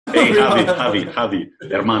Hey, Javi,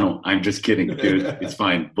 hermano, I'm just kidding, dude. It's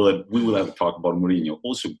fine. But we will have a talk about Mourinho.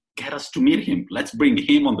 Also, get us to meet him. Let's bring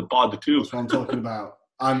him on the pod too. That's what I'm talking about.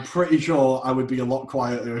 I'm pretty sure I would be a lot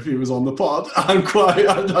quieter if he was on the pod. I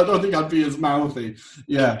don't think I'd be as mouthy.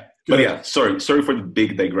 Yeah. Good. But yeah, sorry for the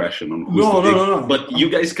big digression on who's No. But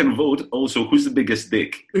you guys can vote also who's the biggest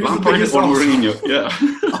dick. Lampard or Mourinho? Yeah.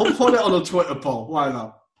 I'll put it on a Twitter poll. Why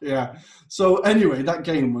not? Yeah. So anyway, that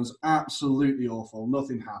game was absolutely awful.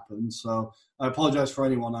 Nothing happened. So I apologise for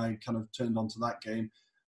anyone I kind of turned on to that game.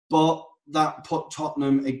 But that put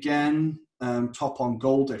Tottenham again top on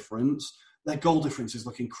goal difference. Their goal difference is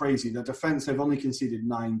looking crazy. Their defence, they've only conceded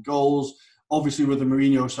 9 goals. Obviously, with the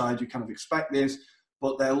Mourinho side, you kind of expect this.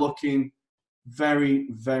 But they're looking very,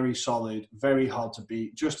 very solid, very hard to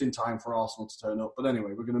beat, just in time for Arsenal to turn up. But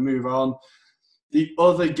anyway, we're going to move on. The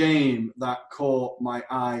other game that caught my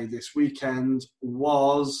eye this weekend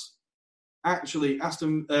was actually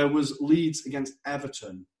was Leeds against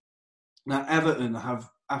Everton. Now, Everton have,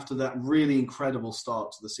 after that really incredible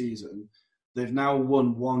start to the season, they've now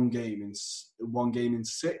won one game in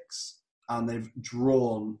 6. And they've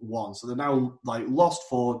drawn 1. So they're now lost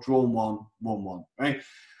 4, drawn 1, won 1, right?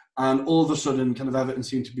 And all of a sudden, kind of Everton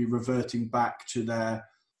seem to be reverting back to their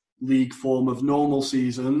league form of normal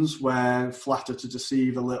seasons where flatter to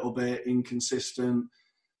deceive a little bit, inconsistent.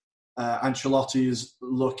 Ancelotti is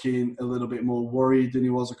looking a little bit more worried than he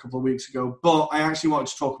was a couple of weeks ago. But I actually wanted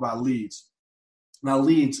to talk about Leeds. Now,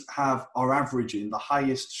 Leeds are averaging the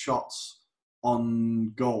highest shots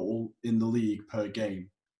on goal in the league per game.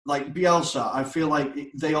 Like Bielsa, I feel like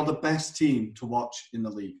they are the best team to watch in the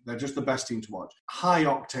league. They're just the best team to watch. High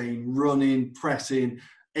octane, running, pressing.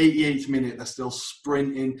 88th minute, they're still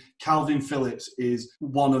sprinting. Calvin Phillips is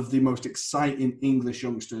one of the most exciting English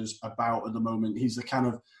youngsters about at the moment. He's the kind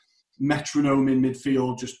of metronome in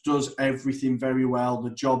midfield, just does everything very well, the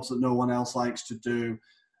jobs that no one else likes to do.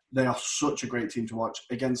 They are such a great team to watch.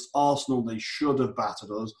 Against Arsenal, they should have battered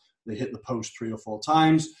us. They hit the post 3 or 4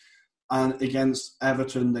 times. And against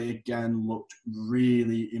Everton, they again looked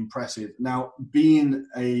really impressive. Now, being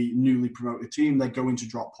a newly promoted team, they're going to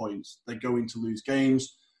drop points. They're going to lose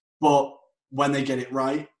games. But when they get it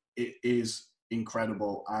right, it is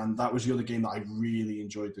incredible. And that was the other game that I really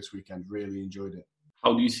enjoyed this weekend. Really enjoyed it.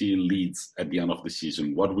 How do you see Leeds at the end of the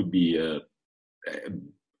season? What would be,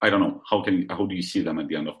 I don't know, how do you see them at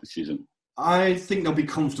the end of the season? I think they'll be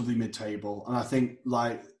comfortably mid-table. And I think,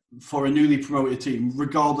 for a newly promoted team,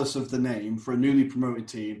 regardless of the name, for a newly promoted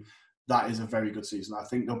team, that is a very good season. I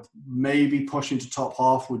think they'll maybe push into top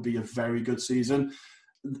half would be a very good season.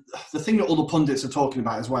 The thing that all the pundits are talking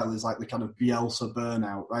about as well is the kind of Bielsa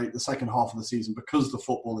burnout, right? The second half of the season, because the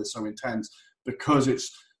football is so intense, because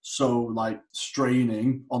it's so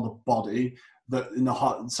straining on the body, that in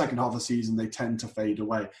the second half of the season, they tend to fade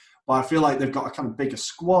away. But I feel like they've got a kind of bigger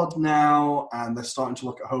squad now, and they're starting to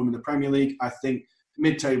look at home in the Premier League. I think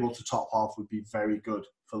mid-table to top half would be very good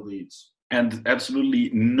for Leeds. And absolutely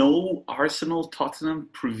no Arsenal-Tottenham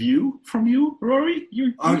preview from you, Rory?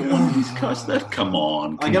 You want to discuss that? Come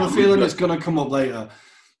on. I get a feeling it's going to come up later.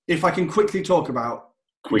 If I can quickly talk about...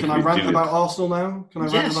 Can I rant about Arsenal now?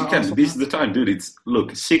 Yes, you can. This is the time, dude. It's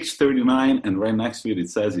 6:39, and right next to it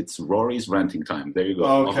says it's Rory's ranting time. There you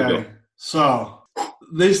go. Okay. So,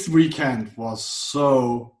 this weekend was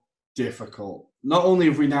so difficult. Not only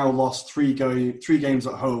have we now lost 3 games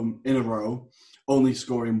at home in a row, only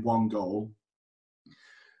scoring 1 goal.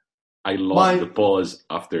 I lost the pause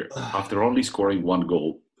after only scoring 1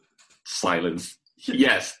 goal. Silence.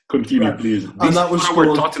 Yes, continue, please. And that was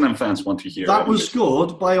our Tottenham fans want to hear. That was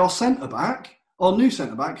scored by our centre-back, our new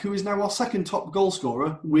centre-back, who is now our second top goal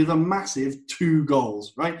scorer with a massive 2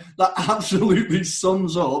 goals, right? That absolutely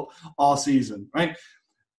sums up our season, right?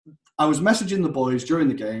 I was messaging the boys during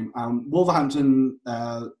the game, and Wolves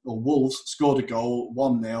scored a goal,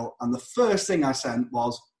 1-0, and the first thing I sent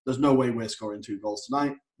was, there's no way we're scoring 2 goals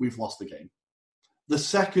tonight. We've lost the game. The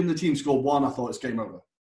second the team scored 1, I thought it's game over.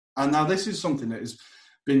 And now this is something that has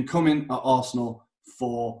been coming at Arsenal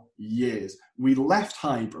for years. We left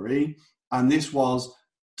Highbury, and this was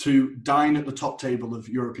to dine at the top table of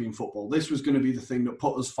European football. This was going to be the thing that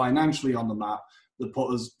put us financially on the map, that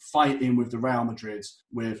put us fighting with the Real Madrids,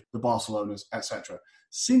 with the Barcelonas, etc.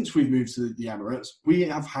 Since we've moved to the Emirates, we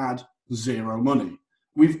have had 0 money.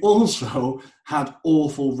 We've also had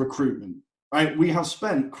awful recruitment, right? We have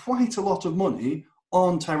spent quite a lot of money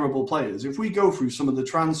on terrible players. If we go through some of the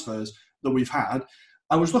transfers that we've had,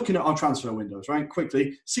 I was looking at our transfer windows, right?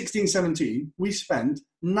 Quickly, 16-17, we spent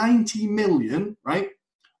 90 million, right,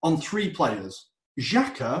 on 3 players.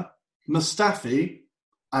 Xhaka, Mustafi,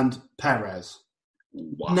 and Perez.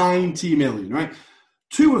 Wow. 90 million, right?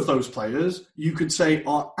 Two of those players, you could say,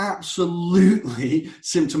 are absolutely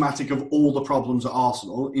symptomatic of all the problems at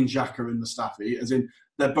Arsenal in Xhaka and Mustafi, as in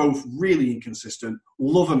they're both really inconsistent,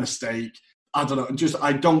 love a mistake. I don't know,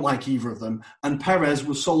 I don't like either of them. And Perez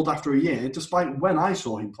was sold after a year, despite when I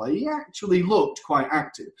saw him play, he actually looked quite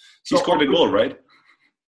active. So, he scored a goal, right?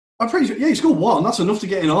 I'm pretty sure, he scored one. That's enough to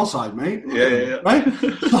get in our side, mate. Yeah. Right?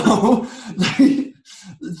 So,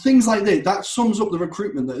 things like this, that sums up the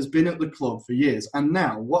recruitment that has been at the club for years. And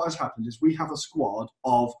now what has happened is we have a squad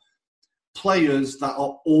of players that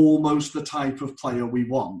are almost the type of player we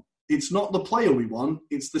want. It's not the player we want,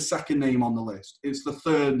 it's the second name on the list. It's the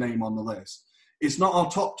third name on the list. It's not our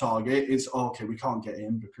top target, it's, okay, we can't get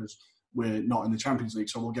him because we're not in the Champions League,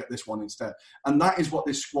 so we'll get this one instead. And that is what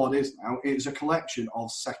this squad is now. It's a collection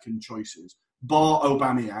of second choices. Bar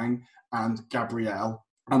Aubameyang and Gabriel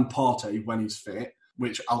and Partey when he's fit,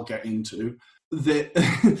 which I'll get into. You're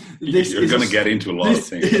going to get into a lot of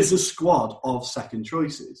things. This is a squad of second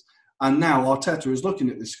choices. And now Arteta is looking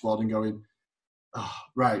at this squad and going,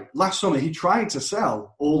 right, last summer he tried to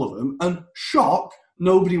sell all of them, and shock,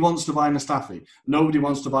 nobody wants to buy Mustafi. Nobody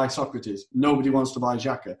wants to buy Socrates. Nobody wants to buy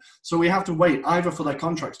Xhaka. So we have to wait either for their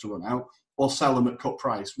contracts to run out or sell them at cut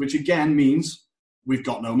price, which again means we've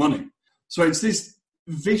got no money. So it's this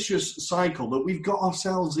vicious cycle that we've got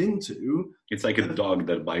ourselves into. It's like a dog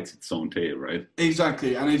that bites its own tail, right?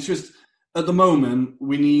 Exactly. And it's just, at the moment,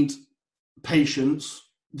 we need patience.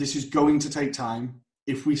 This is going to take time.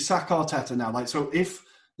 If we sack Arteta now, if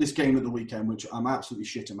this game at the weekend, which I'm absolutely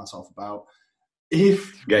shitting myself about,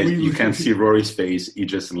 you can't see Rory's face. He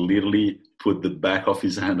just literally put the back of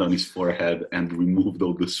his hand on his forehead and removed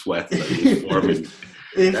all the sweat that was forming.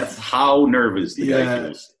 That's how nervous the guy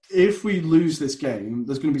feels. If we lose this game,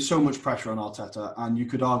 there's going to be so much pressure on Arteta, and you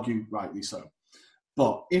could argue rightly so.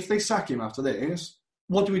 But if they sack him after this,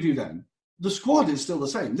 what do we do then? The squad is still the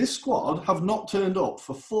same. This squad have not turned up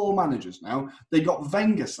for 4 managers now. They got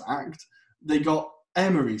Wenger sacked. They got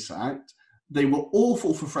Emery sacked. They were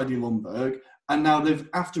awful for Freddie Ljungberg. And now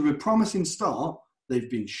after a promising start, they've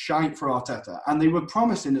been shite for Arteta. And they were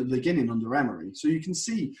promising at the beginning under Emery. So you can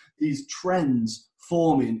see these trends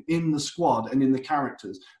forming in the squad and in the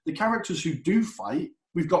characters. The characters who do fight,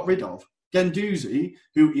 we've got rid of. Guendouzi,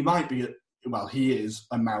 who he is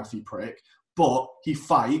a mouthy prick, but he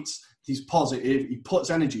fights. He's positive. He puts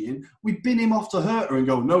energy in. We bin him off to Hertha and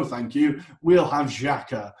go, no, thank you. We'll have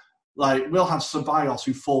Xhaka. We'll have Ceballos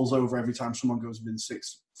who falls over every time someone goes within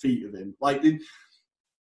 6 feet of him.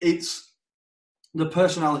 It's the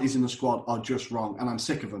personalities in the squad are just wrong, and I'm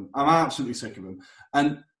sick of them. I'm absolutely sick of them.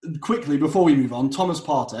 And quickly, before we move on, Thomas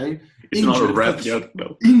Partey,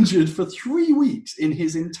 injured for 3 weeks in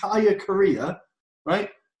his entire career, right?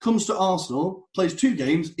 Comes to Arsenal, plays 2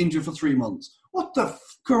 games, injured for 3 months. What the fuck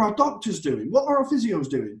are our doctors doing? What are our physios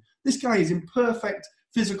doing? This guy is in perfect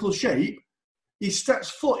physical shape. He steps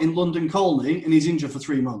foot in London Colney and he's injured for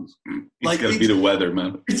 3 months. It's going to be the weather,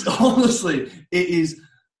 man. It's honestly, it is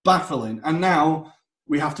baffling. And now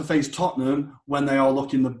we have to face Tottenham when they are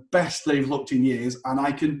looking the best they've looked in years. And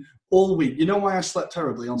I can all week. You know why I slept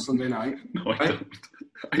terribly on Sunday night? No, I don't.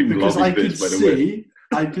 I'm loving this, by the way.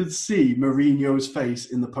 I could see Mourinho's face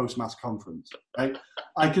in the post-match conference. Right?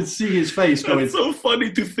 I could see his face going... It's so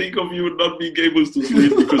funny to think of you not being able to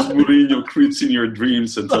sleep because Mourinho creeps in your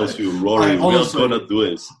dreams and tells you, Rory, we're going to do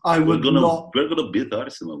this. We're going to beat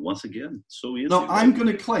Arsenal once again. So easy. No, I'm going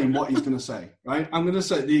to claim what he's going to say. Right? I'm going to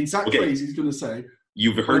say the exact phrase he's going to say.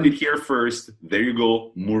 You've heard it here first. There you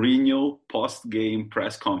go. Mourinho, post-game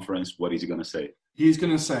press conference. What is he going to say? He's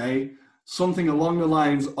going to say something along the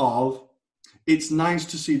lines of, it's nice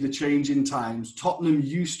to see the change in times. Tottenham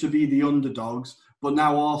used to be the underdogs, but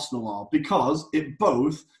now Arsenal are. Because it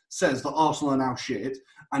both says that Arsenal are now shit,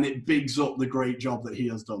 and it bigs up the great job that he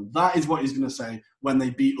has done. That is what he's going to say when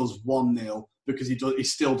they beat us 1-0, because he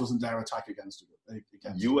still doesn't dare attack against it.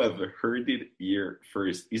 You have heard it here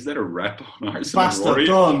first. Is that a wrap on Arsenal? Bastard,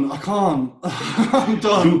 done. I can't. I'm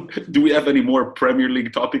done. Do we have any more Premier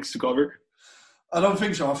League topics to cover? I don't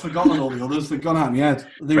think so. I've forgotten all the others. They've gone out of my head.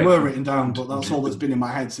 They were written down, but that's all that's been in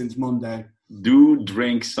my head since Monday. Do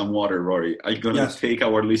drink some water, Rory. I'm going to take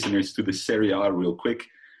our listeners to the Serie A real quick.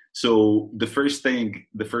 So the first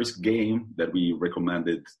game that we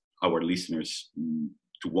recommended our listeners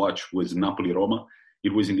to watch was Napoli-Roma.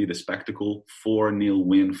 It was indeed a spectacle, 4-0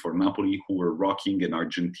 win for Napoli, who were rocking an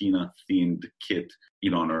Argentina-themed kit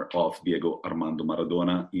in honor of Diego Armando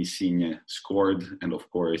Maradona. Insigne scored, and of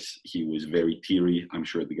course, he was very teary. I'm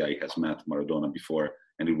sure the guy has met Maradona before,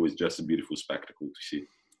 and it was just a beautiful spectacle to see.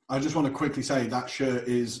 I just want to quickly say that shirt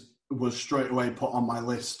was straight away put on my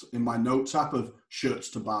list in my notes app of shirts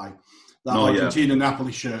to buy. That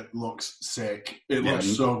Argentina-Napoli shirt looks sick. It looks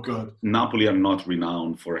so good. Napoli are not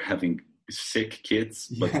renowned for having sick kits,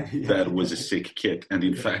 but that was a sick kit. And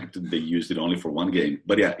in fact, they used it only for one game.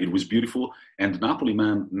 But yeah, it was beautiful. And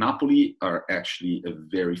Napoli are actually a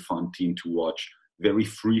very fun team to watch. Very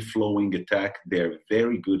free-flowing attack. They're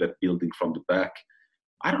very good at building from the back.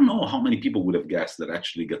 I don't know how many people would have guessed that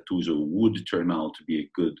actually Gattuso would turn out to be a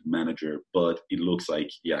good manager, but it looks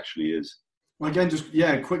like he actually is. Well, again,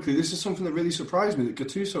 quickly, this is something that really surprised me, that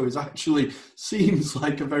Gattuso seems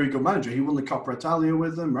like a very good manager. He won the Coppa Italia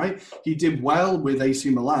with them, right? He did well with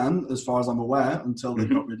AC Milan, as far as I'm aware, until they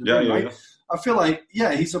got rid of him, right? Yeah. I feel like,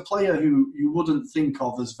 he's a player who you wouldn't think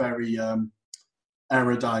of as very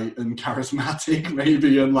erudite and charismatic,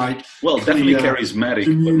 maybe, and definitely charismatic,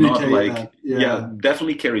 but not like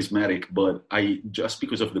definitely charismatic. But just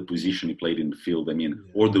because of the position he played in the field,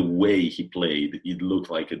 or the way he played, it looked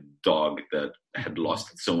like a dog that had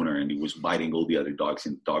lost its owner and he was biting all the other dogs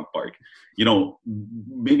in the dog park.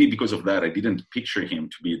 Maybe because of that, I didn't picture him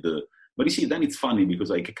to be the. But you see, then it's funny because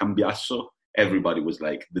like Cambiasso, everybody was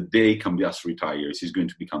like, the day Cambiasso retires, he's going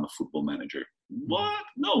to become a football manager. What?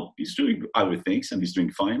 No, he's doing other things and he's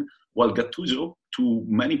doing fine. While Gattuso, to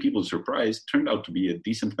many people's surprise, turned out to be a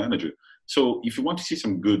decent manager. So if you want to see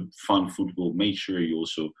some good, fun football, make sure you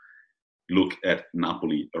also look at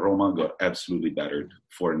Napoli. Roma got absolutely battered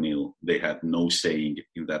 4-0. They had no saying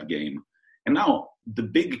in that game. And now the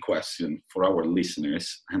big question for our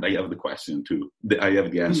listeners, and I have the question too. I have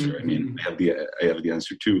the answer. I have the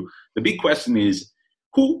answer too. The big question is,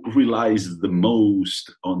 who relies the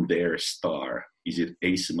most on their star? Is it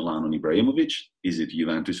AC Milan on Ibrahimovic? Is it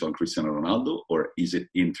Juventus on Cristiano Ronaldo? Or is it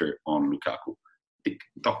Inter on Lukaku? Tick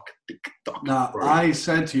tock, tick tock. Now, I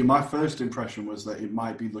said to you, my first impression was that it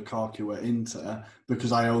might be Lukaku at Inter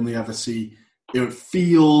because it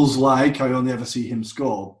feels like I only ever see him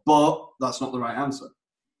score, but that's not the right answer.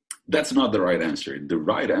 That's not the right answer. The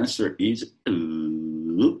right answer is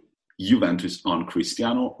Juventus on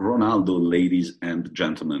Cristiano Ronaldo, ladies and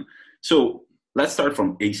gentlemen. So let's start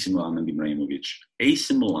from AC Milan and Ibrahimovic.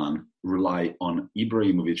 AC Milan rely on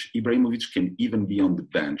Ibrahimovic. Ibrahimovic can even be on the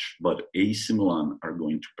bench, but AC Milan are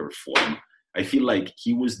going to perform. I feel like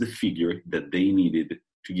he was the figure that they needed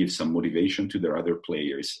to give some motivation to their other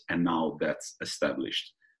players, and now that's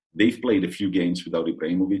established. They've played a few games without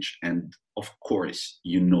Ibrahimovic, and of course,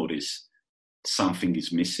 you notice something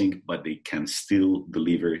is missing, but they can still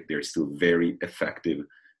deliver. They're still very effective.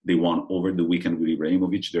 They won over the weekend with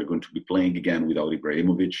Ibrahimovic. They're going to be playing again without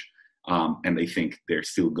Ibrahimovic, and I think they're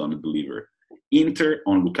still going to deliver. Inter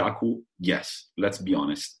on Lukaku, yes, let's be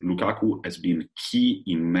honest. Lukaku has been key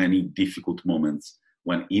in many difficult moments.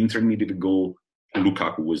 When Inter needed a goal,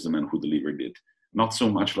 Lukaku was the man who delivered it. Not so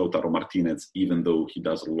much Lautaro Martinez, even though he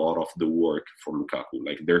does a lot of the work for Lukaku.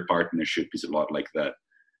 Like, their partnership is a lot like that.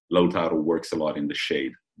 Lautaro works a lot in the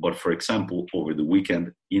shade. But for example, over the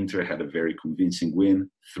weekend, Inter had a very convincing win,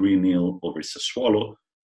 3-0 over Sassuolo.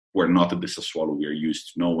 We're not at the Sassuolo we are used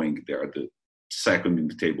to knowing. They are the second in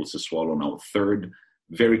the table, Sassuolo now third.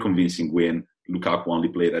 Very convincing win. Lukaku only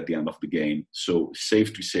played at the end of the game. So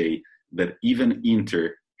safe to say that even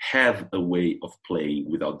Inter have a way of playing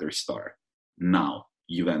without their star. Now,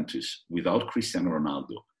 Juventus, without Cristiano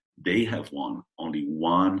Ronaldo, they have won only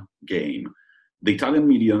one game. The Italian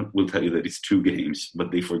media will tell you that it's 2 games,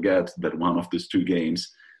 but they forget that one of those 2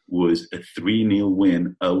 games was a 3-0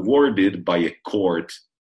 win awarded by a court,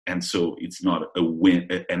 and so it's not a win,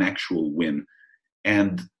 an actual win.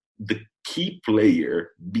 And the key player,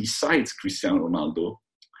 besides Cristiano Ronaldo,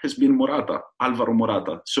 has been Alvaro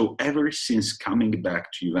Morata. So ever since coming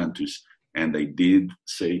back to Juventus, and I did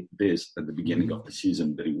say this at the beginning of the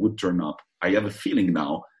season that he would turn up, I have a feeling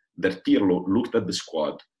now that Pirlo looked at the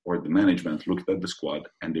squad, or the management looked at the squad,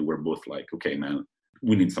 and they were both like, okay, man,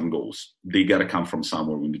 we need some goals. They got to come from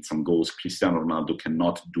somewhere. We need some goals. Cristiano Ronaldo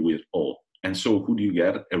cannot do it all. And so who do you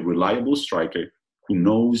get? A reliable striker who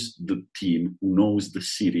knows the team, who knows the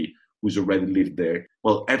city, who's already lived there.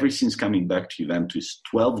 Well, ever since coming back to Juventus,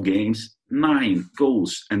 12 games, 9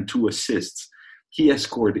 goals and 2 assists. He has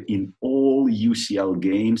scored in all UCL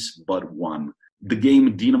games but 1. The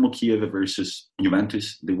game Dinamo Kiev versus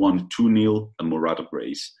Juventus, they won 2-0, a Morata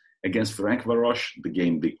brace. Against Ferencváros, the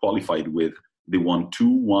game they qualified with, they won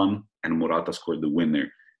 2-1 and Morata scored the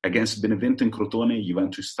winner. Against Benevento and Crotone,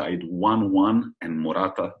 Juventus tied 1-1 and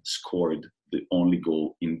Morata scored the only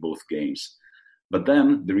goal in both games. But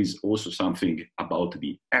then there is also something about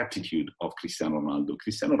the attitude of Cristiano Ronaldo.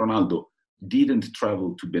 Cristiano Ronaldo didn't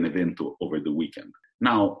travel to Benevento over the weekend.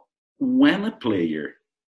 Now, when a player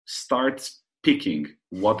starts picking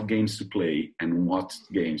what games to play and what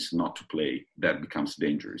games not to play, that becomes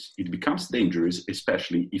dangerous. It becomes dangerous,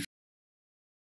 especially if